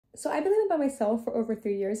So I've been living by myself for over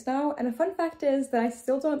 3 years now, and a fun fact is that I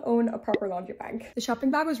still don't own a proper laundry bag. The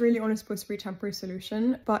shopping bag was really only supposed to be a temporary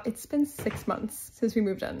solution, but it's been 6 months since we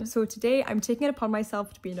moved in. So today I'm taking it upon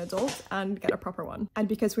myself to be an adult and get a proper one. And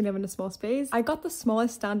because we live in a small space, I got the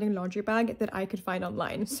smallest standing laundry bag that I could find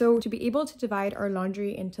online. So to be able to divide our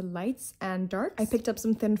laundry into lights and darks, I picked up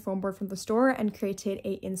some thin foam board from the store and created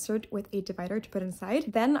a insert with a divider to put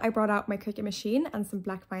inside. Then I brought out my Cricut machine and some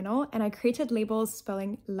black vinyl, and I created labels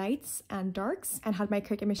spelling lights and darks and had my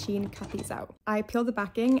Cricut machine cut these out. I peeled the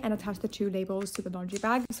backing and attached the two labels to the laundry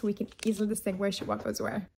bag so we can easily distinguish what goes where.